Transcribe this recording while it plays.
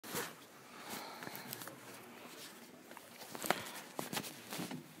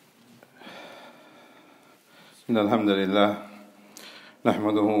إن الحمد لله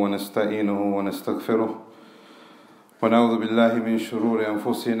نحمده ونستعينه ونستغفره ونعوذ بالله من شرور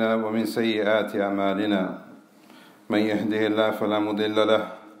أنفسنا ومن سيئات أعمالنا من يهده الله فلا مضل له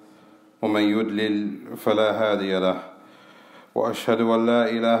ومن يضلل فلا هادي له وأشهد أن لا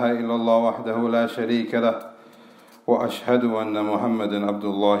إله إلا الله وحده لا شريك له وأشهد أن محمدا عبد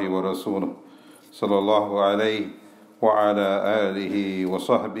الله ورسوله صلى الله عليه وعلى آله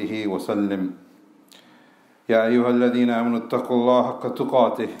وصحبه وسلم يا أيها الذين آمنوا اتقوا الله حق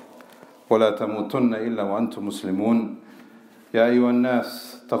تقاته ولا تموتن إلا وأنتم مسلمون يا أيها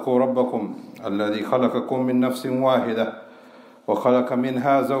الناس اتقوا ربكم الذي خلقكم من نفس واحدة وخلق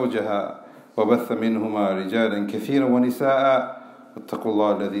منها زوجها وبث منهما رجالا كثيرا ونساء اتقوا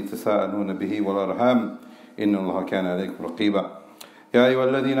الله الذي تساءلون به والأرحام إن الله كان عليكم رقيبا يا أيها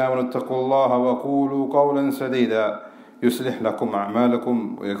الذين آمنوا اتقوا الله وقولوا قولا سديدا يصلح لكم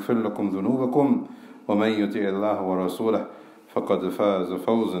أعمالكم ويغفر لكم ذنوبكم ومن يطع الله ورسوله فقد فاز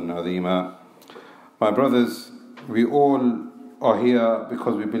فوزا عظيما. My brothers, we all are here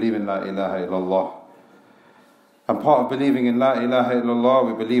because we believe in La ilaha illallah. And part of believing in La ilaha illallah,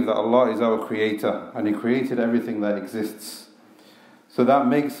 we believe that Allah is our creator and He created everything that exists. So that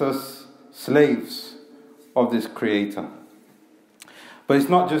makes us slaves of this creator. But it's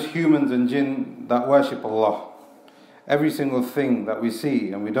not just humans and jinn that worship Allah. Every single thing that we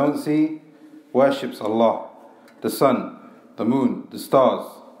see and we don't see worships Allah. The sun, the moon, the stars,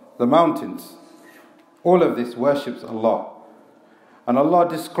 the mountains, all of this worships Allah. And Allah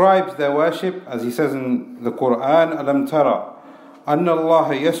describes their worship as He says in the Quran, Alam tara, anna Allah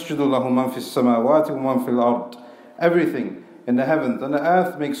yasjudu lahu man fis samawati wa man fil ard. Everything in the heavens and the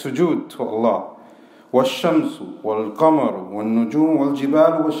earth makes sujood to Allah. وَالشَّمْسُ وَالْقَمَرُ وَالنُّجُومُ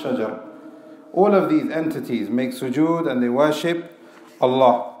وَالْجِبَالُ وَالشَّجَرُ. All of these entities make sujood and they worship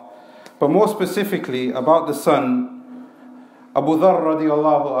Allah. But more specifically about the sun, Abu Dharr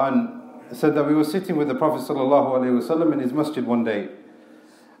radiallahu an said that we were sitting with the Prophet sallallahu alaihi wasallam in his masjid one day,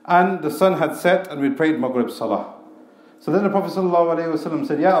 and the sun had set and we prayed Maghrib Salah. So then the Prophet sallallahu alaihi wasallam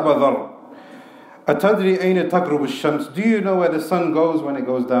said, Ya Abu Dharr, atadri ayna taghrub ash-shams? Do you know where the sun goes when it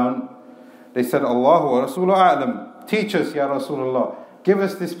goes down? They said, Allahu wa Rasuluhu a'lam. Teach us, Ya Rasulullah. Give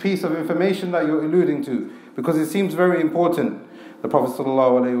us this piece of information that you're alluding to, because it seems very important. The Prophet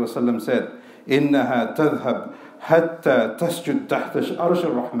ﷺ said, إِنَّهَا تَذْهَبْ حَتَّى تَسْجُدْ تَحْتَ عَرْشِ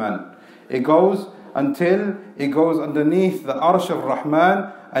الرَّحْمَنِ. It goes until it goes underneath the Arsh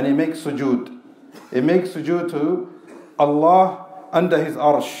al-Rahman and it makes sujood. It makes sujood to Allah under His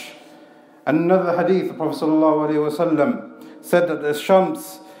Arsh. And another hadith, the Prophet ﷺ said that the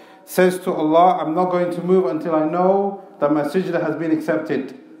Shams says to Allah, I'm not going to move until I know that my sajda has been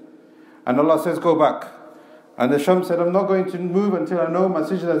accepted. And Allah says, go back. And the Shams said, I'm not going to move until I know my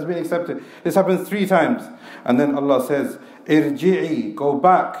sajda has been accepted. This happens 3 times. And then Allah says, Irji'i, go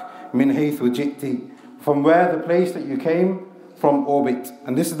back, min haythu ji'ti, from where the place that you came from orbit.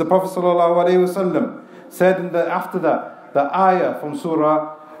 And this is the Prophet ﷺ said after that, the ayah from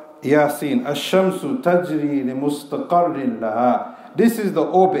Surah Yasin, Ash-shamsu tajri li mustaqarrin laha. This is the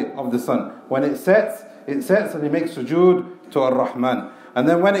orbit of the sun. When it sets and it makes sujood to Ar-Rahman. And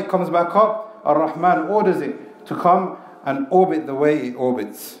then when it comes back up, Ar-Rahman orders it to come and orbit the way it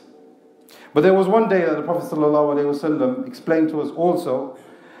orbits. But there was one day that the Prophet ﷺ explained to us also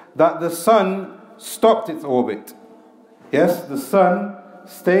that the sun stopped its orbit. Yes, the sun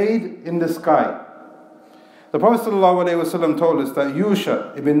stayed in the sky. The Prophet ﷺ told us that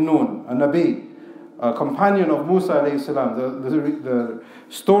Yusha ibn Nun, a Nabi, a companion of Musa alayhi salam, the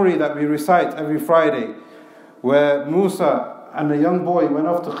story that we recite every Friday, where Musa and a young boy went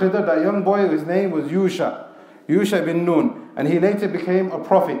off to Khidr. That young boy, his name was Yusha ibn Nun, and he later became a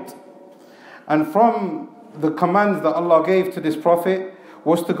prophet. And from the commands that Allah gave to this prophet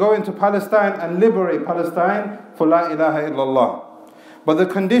was to go into Palestine and liberate Palestine for La ilaha illallah. But the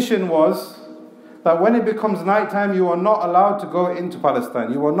condition was that when it becomes nighttime, you are not allowed to go into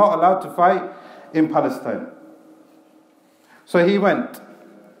Palestine. You are not allowed to fight in Palestine. So he went,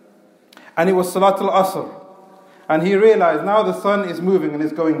 and it was Salatul Asr. And he realized now the sun is moving and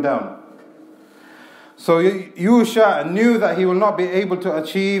it's going down. So Yusha knew that he will not be able to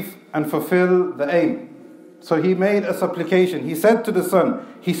achieve and fulfill the aim. So he made a supplication. He said to the sun,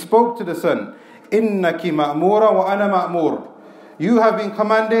 he spoke to the sun, Innaki ma'mura wa ana ma'mur. You have been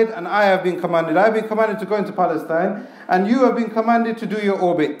commanded and I have been commanded. I have been commanded to go into Palestine and you have been commanded to do your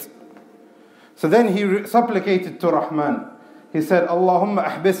orbit. So then he supplicated to Rahman. He said, Allahumma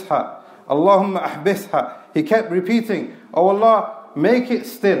ahbisha. Allahumma ahbisha. He kept repeating, Oh Allah, make it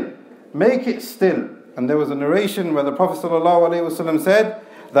still. Make it still. And there was a narration where the Prophet ﷺ said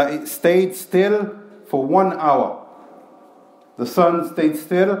that it stayed still for 1 hour. The sun stayed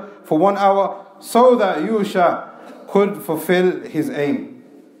still for 1 hour so that Yusha could fulfill his aim.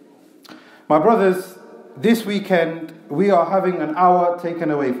 My brothers, this weekend we are having an hour taken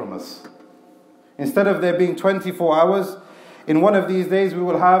away from us. Instead of there being 24 hours, in one of these days we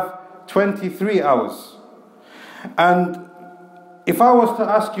will have 23 hours. And if I was to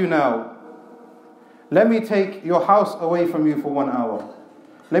ask you now, let me take your house away from you for 1 hour.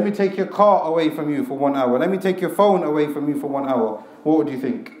 Let me take your car away from you for 1 hour. Let me take your phone away from you for 1 hour. What would you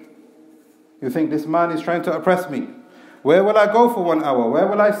think? You think this man is trying to oppress me. Where will I go for 1 hour? Where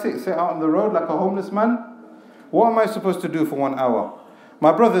will I sit out on the road like a homeless man? What am I supposed to do for 1 hour?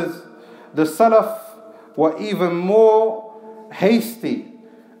 My brothers, the Salaf were even more hasty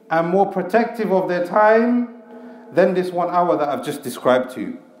and more protective of their time than this 1 hour that I've just described to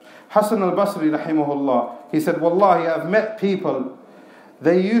you. Hassan al-Basri rahimahullah, he said, Wallahi, I've met people,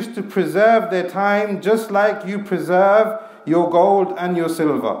 they used to preserve their time just like you preserve your gold and your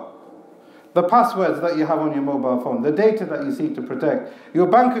silver. The passwords that you have on your mobile phone, the data that you seek to protect, your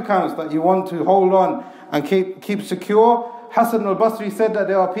bank accounts that you want to hold on and keep secure. Hassan al-Basri said that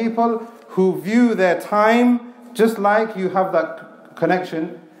there are people who view their time just like you have that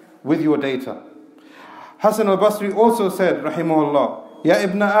connection with your data. Hassan al-Basri also said, rahimahullah, Ya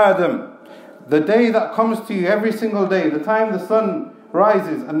Ibn Adam, the day that comes to you every single day, the time the sun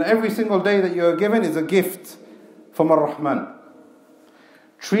rises, and every single day that you are given is a gift from Ar-Rahman.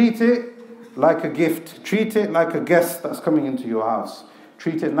 Treat it like a gift. Treat it like a guest that's coming into your house.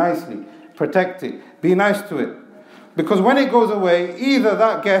 Treat it nicely. Protect it. Be nice to it. Because when it goes away, either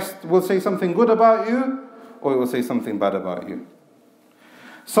that guest will say something good about you, or it will say something bad about you.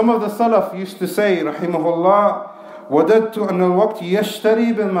 Some of the Salaf used to say, rahimahullah, وَدَدْتُ أَنَّ الْوَقْتِ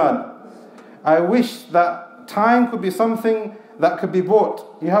يَشْتَرِي بِالْمَالِ. I wish that time could be something that could be bought.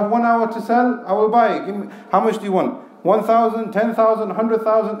 You have 1 hour to sell, I will buy it. Give me, how much do you want? 1,000, 10,000,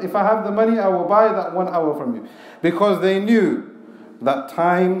 100,000. If I have the money, I will buy that 1 hour from you. Because they knew that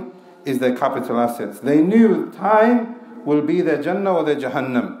time is their capital assets. They knew time will be their Jannah or their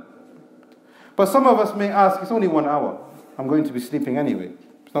Jahannam. But some of us may ask, it's only 1 hour. I'm going to be sleeping anyway.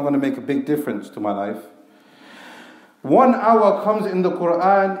 It's not going to make a big difference to my life. 1 hour comes in the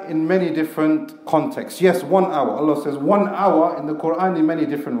Quran in many different contexts. Yes, 1 hour. Allah says 1 hour in the Quran in many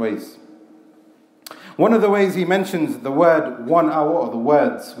different ways. One of the ways He mentions the word 1 hour, or the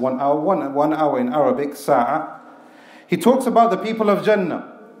words 1 hour, one hour in Arabic, sa'a. He talks about the people of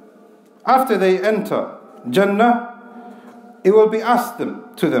Jannah. After they enter Jannah, it will be asked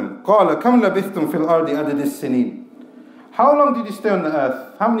to them, قَالَ كَمْ لَبِثْتُمْ فِي الْأَرْضِ عَدَدِ السِّنِينَ. How long did you stay on the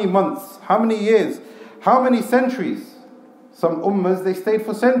earth? How many months? How many years? How many centuries? Some ummahs, they stayed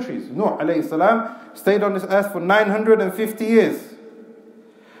for centuries. Nuh alayhi salam stayed on this earth for 950 years.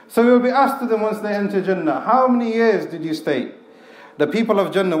 So we will be asked to them once they enter Jannah, how many years did you stay? The people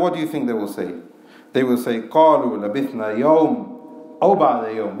of Jannah, what do you think they will say? They will say, قَالُوا لَبِثْنَا يَوْمٍ أَوْ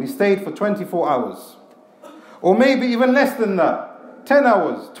بَعْدَ يَوْمٍ. We stayed for 24 hours. Or maybe even less than that. 10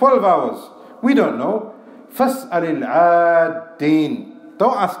 hours, 12 hours. We don't know. فَاسْأَلِ الْعَادِينَ.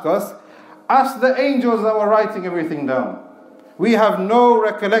 Don't ask us. Ask the angels that were writing everything down. We have no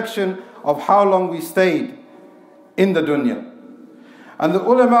recollection of how long we stayed in the dunya. And the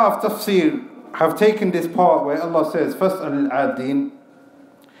ulama of tafsir have taken this part where Allah says, فَاسْأَلِ الْعَادِينَ,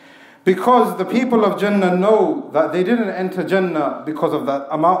 because the people of Jannah know that they didn't enter Jannah because of that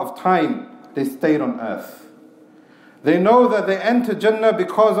amount of time they stayed on earth. They know that they entered Jannah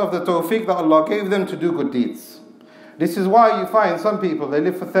because of the tawfiq that Allah gave them to do good deeds. This is why you find some people, they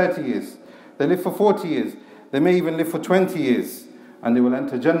live for 30 years, they live for 40 years, they may even live for 20 years, and they will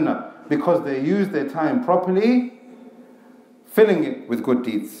enter Jannah because they use their time properly, filling it with good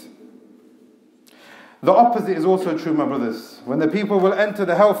deeds. The opposite is also true, my brothers. When the people will enter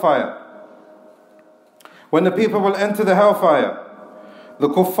the hellfire, the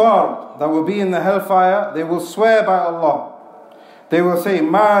kuffar that will be in the hellfire, they will swear by Allah. They will say,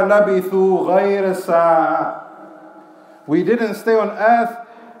 مَا لَبِثُوا غَيْرَ سَاعَةٍ. We didn't stay on earth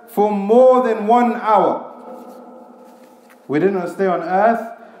for more than 1 hour. We didn't stay on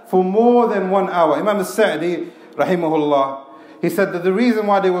earth for more than 1 hour. Imam al-Sa'di, rahimahullah, he said that the reason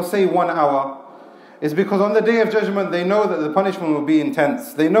why they will say 1 hour is because on the Day of Judgment they know that the punishment will be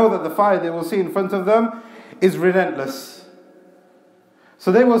intense. They know that the fire they will see in front of them is relentless.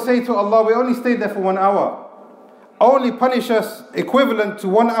 So they will say to Allah, we only stayed there for 1 hour. Only punish us equivalent to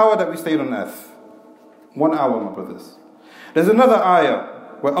 1 hour that we stayed on earth. 1 hour, my brothers. There's another ayah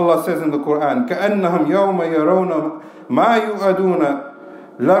where Allah says in the Quran, كَأَنَّهُمْ يَوْمَ يَرَوْنَ مَا يُؤَدُونَ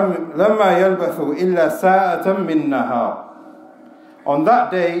لَمَّا يَلْبَثُوا إِلَّا سَاءَةً مِّن نَّهَارٍ. On that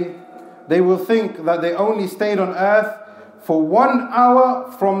day, they will think that they only stayed on earth for 1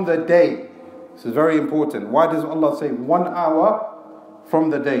 hour from the day. This is very important. Why does Allah say 1 hour from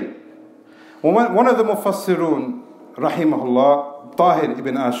the day? One of the Mufassirun, rahimahullah, Tahir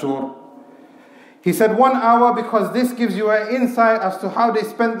ibn Ashur, he said 1 hour because this gives you an insight as to how they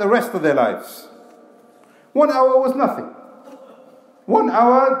spent the rest of their lives. 1 hour was nothing. 1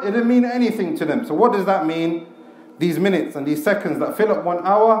 hour, it didn't mean anything to them. So what does that mean? These minutes and these seconds that fill up 1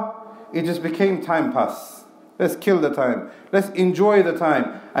 hour, it just became time pass. Let's kill the time. Let's enjoy the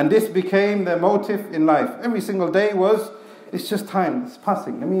time. And this became their motive in life. Every single day was, it's just time, it's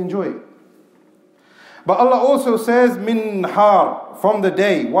passing, let me enjoy it. But Allah also says, min nahar, from the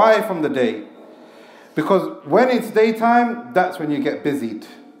day. Why from the day? Because when it's daytime, that's when you get busied.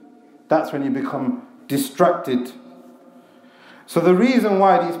 That's when you become distracted. So the reason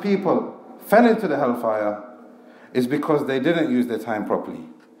why these people fell into the hellfire is because they didn't use their time properly.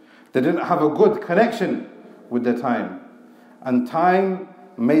 They didn't have a good connection with their time. And time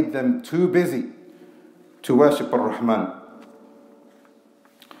made them too busy to worship Ar-Rahman.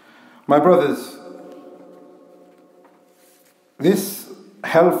 My brothers, this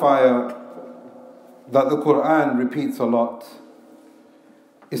hellfire that the Quran repeats a lot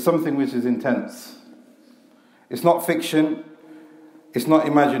is something which is intense. It's not fiction, it's not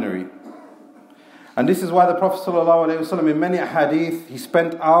imaginary. And this is why the Prophet ﷺ in many hadith, he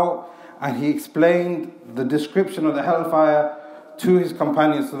spent out and he explained the description of the hellfire to his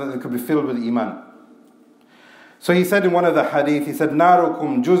companions so that they could be filled with iman. So he said in one of the hadith, he said,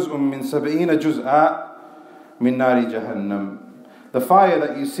 Narukum juz'un min sab'ina juz'a min nari jahannam. The fire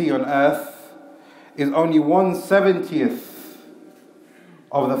that you see on earth is only 1/70th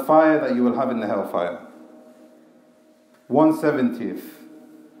of the fire that you will have in the hellfire. 1/70th.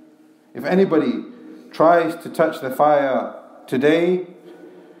 If anybody tries to touch the fire today,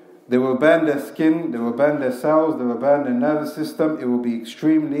 they will burn their skin, they will burn their cells, they will burn their nervous system. It will be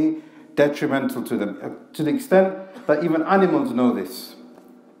extremely detrimental to them, to the extent that even animals know this.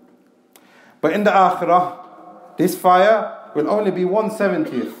 But in the Akhirah, this fire will only be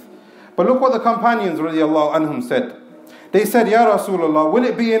 1/70th. But look what the companions radiallahu anhum said. They said, Ya Rasulullah, will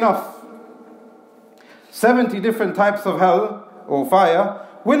it be enough? 70 different types of hell or fire,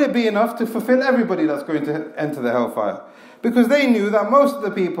 will it be enough to fulfill everybody that's going to enter the hellfire? Because they knew that most of the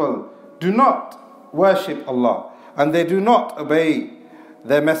people do not worship Allah and they do not obey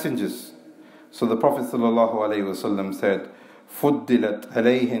their messengers. So the Prophet ﷺ said, فُدِّلَتْ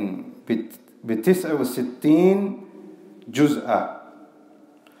عَلَيْهِنْ ب69 جُزْءًا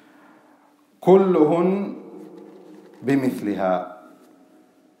كُلُّهُنْ بِمِثْلِهَا.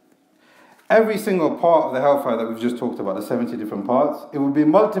 Every single part of the hellfire that we've just talked about, the 70 different parts, it will be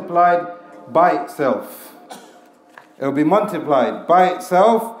multiplied by itself. It will be multiplied by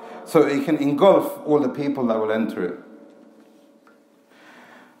itself so it can engulf all the people that will enter it.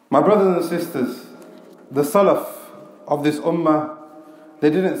 My brothers and sisters, the Salaf of this ummah, they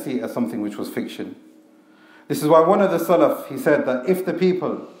didn't see it as something which was fiction. This is why one of the Salaf, he said that if the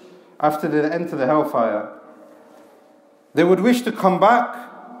people, after they enter the hellfire, they would wish to come back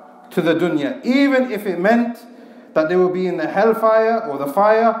to the dunya, even if it meant that they would be in the hellfire or the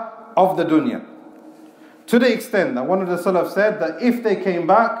fire of the dunya. To the extent that one of the Salaf said that if they came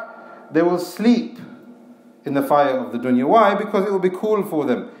back, they will sleep in the fire of the dunya. Why? Because it will be cool for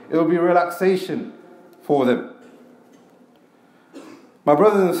them. It will be relaxation for them. My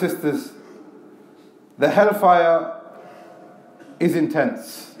brothers and sisters, the hellfire is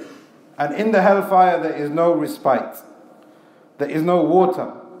intense. And in the hellfire there is no respite. There is no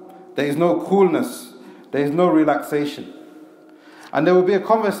water. There is no coolness. There is no relaxation. And there will be a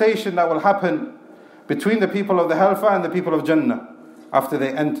conversation that will happen between the people of the hellfire and the people of Jannah after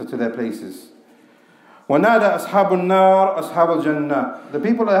they enter to their places. وَنَادَى أَصْحَابُ النَّارِ أَصْحَابُ الْجَنَّةِ. The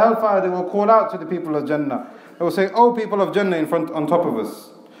people of the hellfire, they will call out to the people of Jannah. They will say, "Oh, people of Jannah, in front, on top of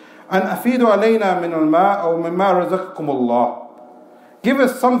us. أَنْ أَفِيدُ عَلَيْنَا مِنَ الْمَاءِ أَوْ مِمَّا رَزَقَكُمُ اللَّهِ." Give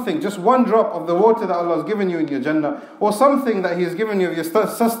us something, just one drop of the water that Allah has given you in your Jannah, or something that He has given you of your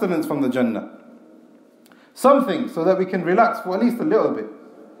sustenance from the Jannah. Something so that we can relax for at least a little bit.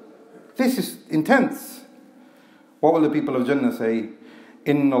 This is intense. What will the people of Jannah say?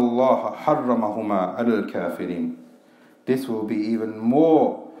 إِنَّ اللَّهَ حَرَّمَهُمَا عَلَى الْكَافِرِينَ. This will be even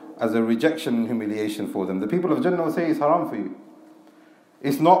more as a rejection and humiliation for them. The people of Jannah will say, it's haram for you.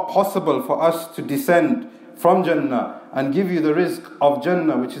 It's not possible for us to descend from Jannah and give you the rizq of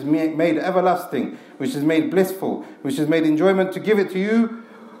Jannah, which is made everlasting, which is made blissful, which is made enjoyment, to give it to you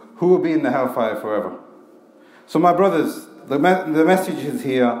who will be in the hellfire forever. So my brothers, the message is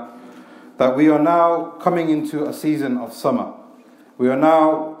here that we are now coming into a season of summer. We are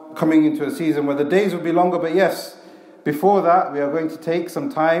now coming into a season where the days will be longer, but yes, before that we are going to take some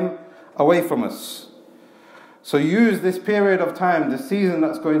time away from us. So use this period of time, this season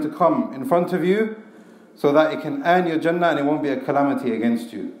that's going to come in front of you, so that it can earn your Jannah and it won't be a calamity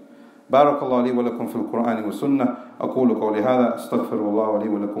against you. بارك الله لي ولكم في القرآن والسنة أقول قولي هذا أستغفر الله لي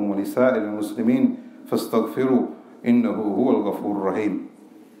ولكم ولسائر المسلمين فاستغفروا إنه هو الغفور الرحيم.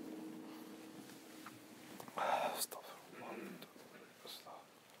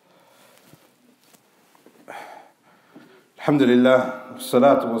 الحمد لله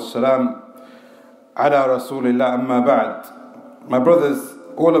والصلاة والسلام على رسول الله أما بعد. My brothers,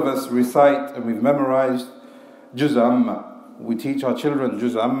 all of us recite and we've memorized Juz Amma. We teach our children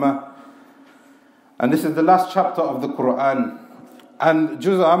Juz Amma. And this is the last chapter of the Quran. And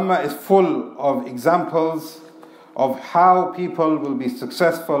Juz Amma is full of examples of how people will be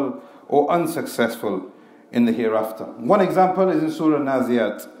successful or unsuccessful in the hereafter. One example is in Surah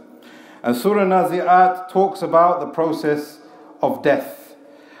Naziyat. And Surah Naziyat talks about the process of death.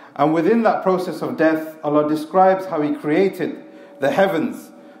 And within that process of death, Allah describes how He created the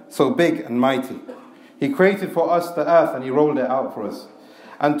heavens so big and mighty. He created for us the earth and He rolled it out for us.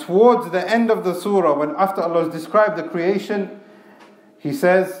 And towards the end of the surah, when after Allah has described the creation, He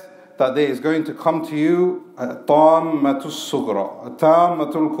says that there is going to come to you a tammatul sughra, a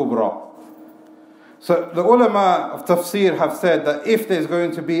tammatul kubra. So the ulama of tafsir have said that if there's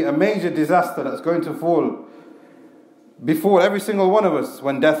going to be a major disaster that's going to fall before every single one of us,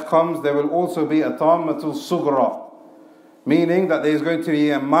 when death comes, there will also be a tammatul sughra, meaning that there is going to be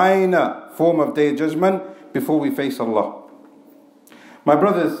a minor form of day of judgment before we face Allah. My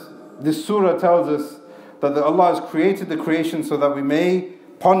brothers, this surah tells us that Allah has created the creation so that we may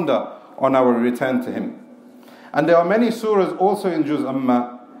ponder on our return to Him. And there are many surahs also in Juz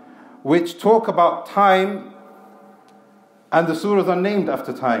Amma which talk about time, and the surahs are named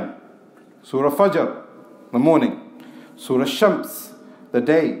after time. Surah Fajr, the morning. Surah Shams, the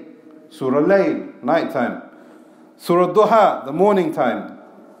day. Surah Layl, night time. Surah Duha, the morning time,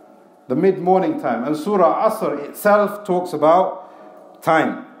 the mid-morning time. And Surah Asr itself talks about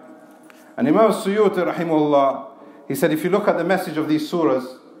time. And Imam Suyuti rahimahullah, he said, if you look at the message of these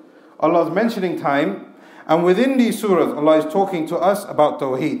surahs, Allah is mentioning time, and within these surahs, Allah is talking to us about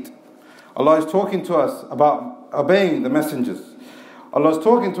Tawheed. Allah is talking to us about obeying the messengers. Allah is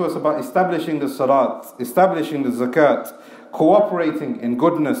talking to us about establishing the salat, establishing the zakat, cooperating in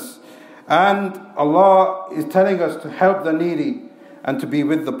goodness. And Allah is telling us to help the needy and to be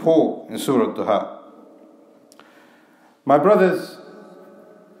with the poor in Surah Duha. My brothers,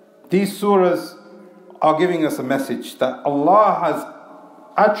 these surahs are giving us a message that Allah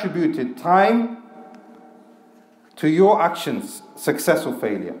has attributed time to your actions, success or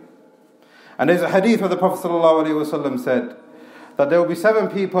failure. And there's a hadith where the Prophet ﷺ said that there will be 7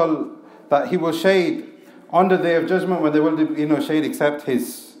 people that He will shade on the day of judgment, when there will be no shade except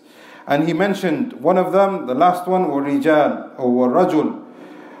His. And He mentioned one of them, the last one, وَالرِّجَالِ or وَالرَّجُلِ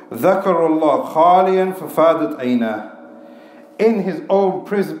ذَكَرُ اللَّهَ خَالِيًا فَفَادَتْ عَيْنَاهُ. In his own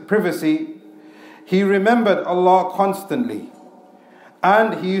privacy, he remembered Allah constantly.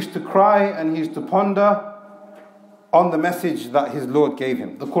 And he used to cry and he used to ponder on the message that his Lord gave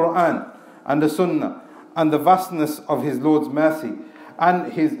him. The Quran and the Sunnah and the vastness of his Lord's mercy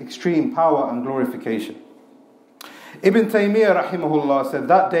and His extreme power and glorification. Ibn Taymiyyah rahimahullah said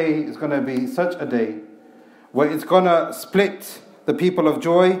that day is going to be such a day where it's going to split the people of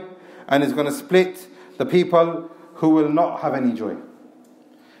joy and it's going to split the people who will not have any joy.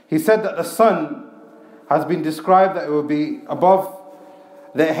 He said that the sun has been described that it will be above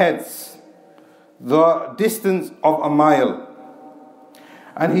their heads, the distance of a mile.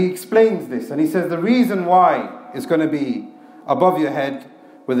 And he explains this, and he says the reason why it's going to be above your head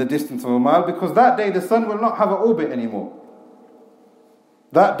with a distance of a mile, because that day the sun will not have an orbit anymore.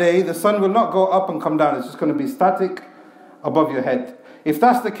 That day the sun will not go up and come down, it's just going to be static above your head. If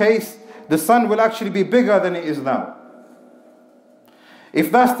that's the case, the sun will actually be bigger than it is now.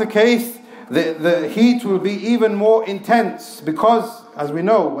 If that's the case, the heat will be even more intense, because, as we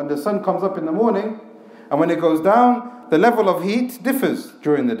know, when the sun comes up in the morning and when it goes down, the level of heat differs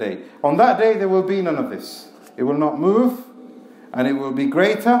during the day. On that day, there will be none of this. It will not move, and it will be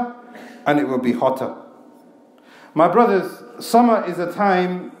greater, and it will be hotter. My brothers, summer is a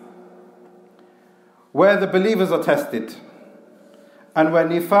time where the believers are tested, and where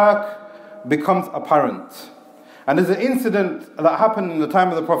nifaq becomes apparent. And there's an incident that happened in the time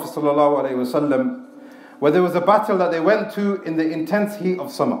of the Prophet ﷺ, where there was a battle that they went to in the intense heat of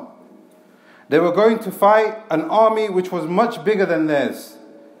summer. They were going to fight an army which was much bigger than theirs,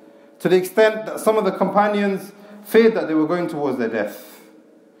 to the extent that some of the companions feared that they were going towards their death.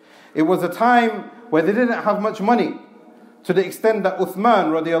 It was a time where they didn't have much money, to the extent that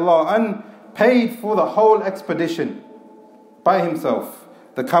Uthman radiallahu anh paid for the whole expedition by himself,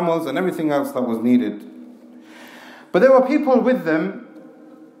 the camels and everything else that was needed. But there were people with them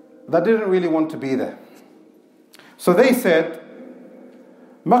that didn't really want to be there. So they said,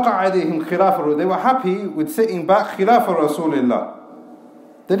 مَقَعَدِهِمْ خِلَافَ. They were happy with sitting back, خِلَافَ Rasulillah.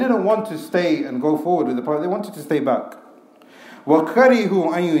 They didn't want to stay and go forward with the Prophet. They wanted to stay back.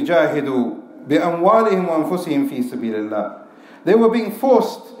 وَكَرِهُوا أَن يُجَاهِدُوا بِأَمْوَالِهِمْ وَأَنفُسِهِمْ فِي سَبِيلِ اللَّهِ. They were being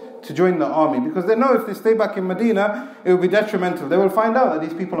forced to join the army because they know if they stay back in Medina, it will be detrimental. They will find out that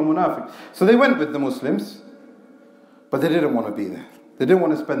these people are munafiq. So they went with the Muslims, but they didn't want to be there. They didn't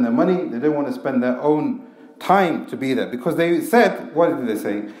want to spend their money. They didn't want to spend their own time to be there, because they said, what did they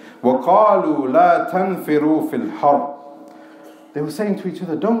say? وَقَالُوا لَا تَنْفِرُوا فِي الْحَرِّ. They were saying to each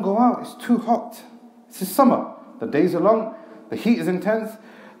other, don't go out, it's too hot. It's summer. The days are long, the heat is intense,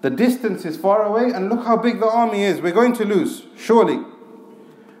 the distance is far away, and look how big the army is. We're going to lose, surely.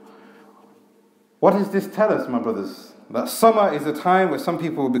 What does this tell us, my brothers? That summer is a time where some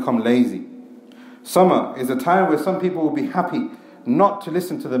people will become lazy. Summer is a time where some people will be happy not to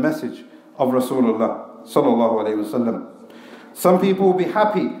listen to the message of Rasulullah sallallahu alayhi wasallam. Some people will be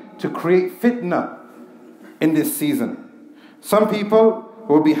happy to create fitna in this season. Some people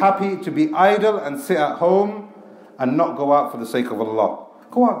will be happy to be idle and sit at home and not go out for the sake of Allah.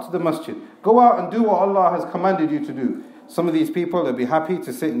 Go out to the masjid. Go out and do what Allah has commanded you to do. Some of these people will be happy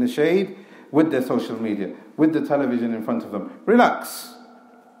to sit in the shade with their social media, with the television in front of them. Relax.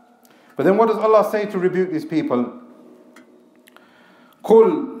 But then what does Allah say to rebuke these people?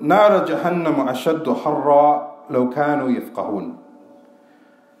 قُلْ نَارَ جَهَنَّمُ أَشَدُّ حَرًّا لَوْ كَانُوا يَفْقَهُونَ.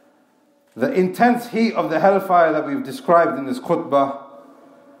 The intense heat of the hellfire that we've described in this khutbah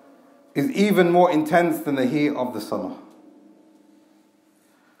is even more intense than the heat of the summer.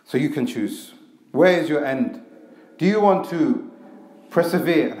 So you can choose. Where is your end? Do you want to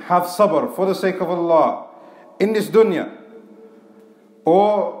persevere and have sabr for the sake of Allah in this dunya,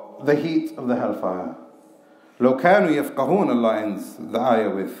 or the heat of the hellfire? لَوْ كَانُوا يَفْقَهُونَ, Allah ends the ayah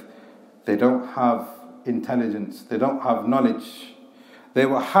with, they don't have intelligence, they don't have knowledge. They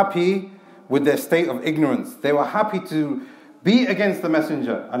were happy with their state of ignorance. They were happy to be against the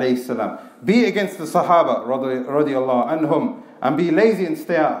Messenger alayhi salam, be against the Sahaba radiallahu anhum, and be lazy and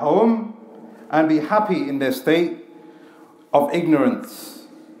stay at home and be happy in their state of ignorance.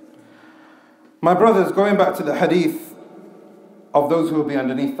 My brothers, going back to the hadith of those who will be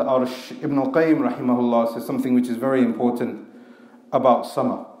underneath the arsh, Ibn al-Qayyim rahimahullah says something which is very important about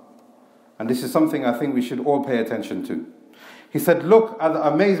summer. And this is something I think we should all pay attention to. He said, look at the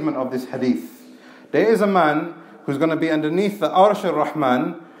amazement of this hadith. There is a man who's going to be underneath the arsh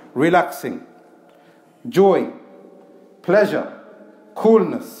al-Rahman, relaxing, joy, pleasure,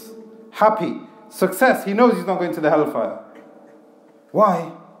 coolness, happy, success. He knows he's not going to the hellfire.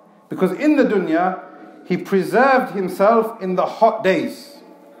 Why? Because in the dunya, he preserved himself in the hot days.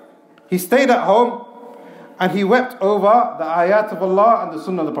 He stayed at home and he wept over the ayat of Allah and the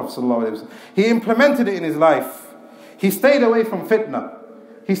sunnah of the Prophet ﷺ. He implemented it in his life. He stayed away from fitna.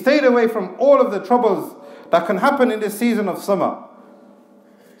 He stayed away from all of the troubles that can happen in this season of summer.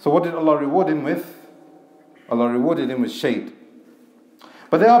 So what did Allah reward him with? Allah rewarded him with shade.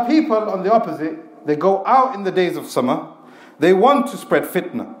 But there are people on the opposite. They go out in the days of summer. They want to spread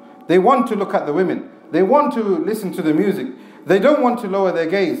fitna. They want to look at the women. They want to listen to the music. They don't want to lower their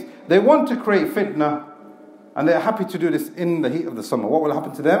gaze. They want to create fitna. And they are happy to do this in the heat of the summer. What will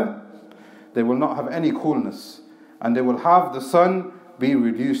happen to them? They will not have any coolness. And they will have the sun be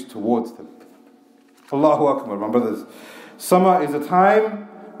reduced towards them. Allahu Akbar, my brothers. Summer is a time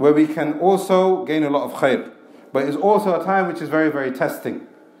where we can also gain a lot of khair. But it's also a time which is very, very testing.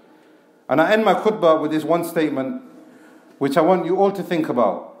 And I end my khutbah with this one statement, which I want you all to think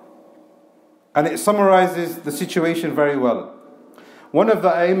about. And it summarizes the situation very well. One of the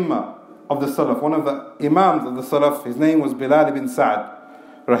A'immah of the Salaf, one of the Imams of the Salaf, his name was Bilal ibn Sa'd,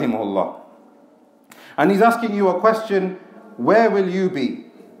 rahimahullah. And he's asking you a question, where will you be?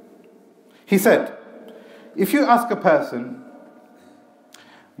 He said, if you ask a person,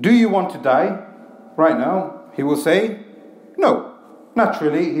 do you want to die right now? He will say, no.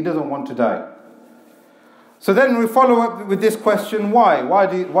 Naturally, he doesn't want to die. So then we follow up with this question, why?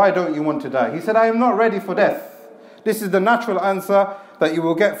 Why don't you want to die? He said, I am not ready for death. This is the natural answer that you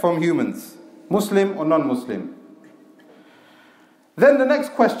will get from humans, Muslim or non-Muslim. Then the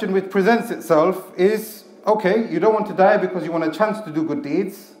next question which presents itself is, okay, you don't want to die because you want a chance to do good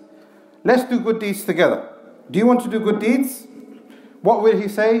deeds. Let's do good deeds together. Do you want to do good deeds? What will he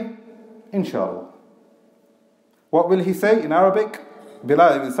say? Inshallah. What will he say in Arabic?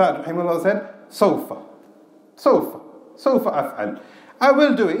 Bilal ibn Sa'd rahimahullah said, Sawfa af'al. I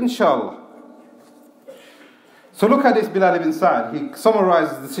will do it, inshallah. So look at this Bilal ibn Sa'd. He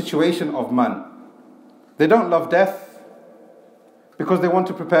summarizes the situation of man. They don't love death because they want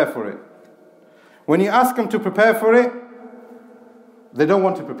to prepare for it. When you ask them to prepare for it, they don't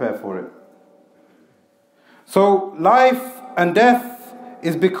want to prepare for it. So life and death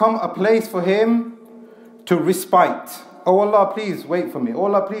is become a place for him to respite. Oh Allah, please wait for me. Oh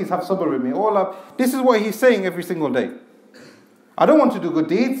Allah, please have sabr with me. Oh Allah. This is what he's saying every single day. I don't want to do good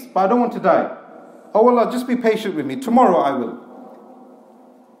deeds, but I don't want to die. Oh Allah, just be patient with me. Tomorrow I will.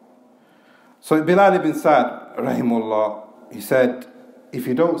 So Bilal ibn Sa'd, rahimahullah, he said, if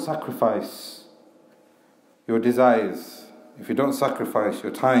you don't sacrifice your desires, if you don't sacrifice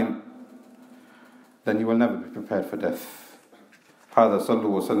your time, then you will never be prepared for death. هذا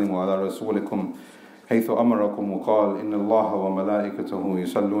صلوا وسلموا على رسولكم حيث أمركم وقال إن الله وملائكته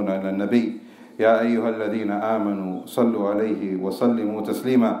يصلون على النبي يا أيها الذين آمنوا صلوا عليه وسلموا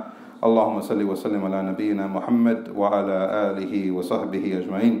تسليما اللهم صل وسلم على نبينا محمد وعلى آله وصحبه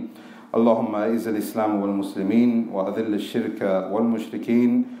أجمعين اللهم أعز الإسلام والمسلمين وأذل الشرك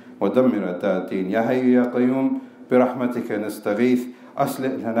والمشركين ودمر أعداء الدين يا حي يا قيوم برحمتك نستغيث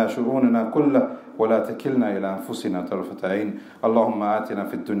أصلح لنا شؤوننا كله ولا تكلنا إلى أنفسنا طرفة عين اللهم آتنا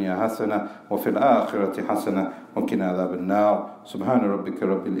في الدنيا حسنة وفي الآخرة حسنة وقنا عذاب النار سبحان ربك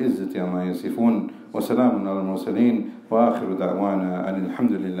رب العزة عما يصفون وسلام على المرسلين وآخر دعوانا أن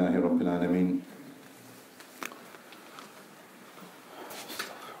الحمد لله رب العالمين